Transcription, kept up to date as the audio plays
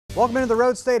Welcome into the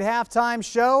Road State Halftime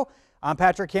Show. I'm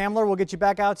Patrick Hamler. We'll get you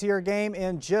back out to your game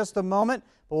in just a moment,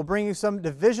 but we'll bring you some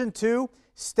Division II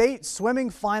state swimming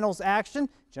finals action.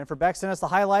 Jennifer Beck sent us the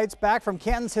highlights back from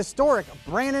Canton's historic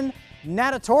Brannan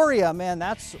Natatorium, and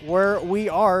that's where we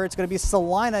are. It's going to be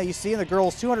Salina, you see, in the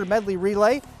girls 200 medley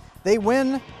relay. They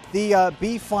win the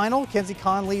B final. Kenzie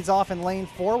Kahn leads off in lane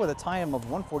 4 with a time of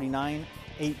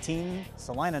 149.18.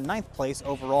 Salina 9th place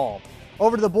overall.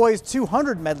 Over to the boys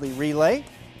 200 medley relay.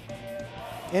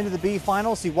 Into the B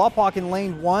final, see Wapak in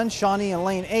lane 1, Shawnee in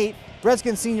lane 8.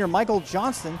 Redskin senior Michael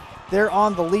Johnston, they're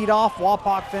on the lead-off.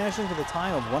 Wapak finishing with a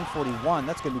time of 141.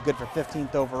 That's going to be good for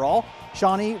 15th overall.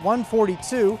 Shawnee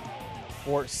 142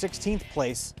 for 16th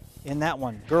place in that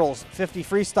one. Girls 50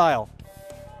 freestyle.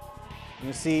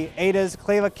 You see Ada's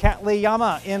Cleva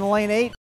Katleyama in lane 8.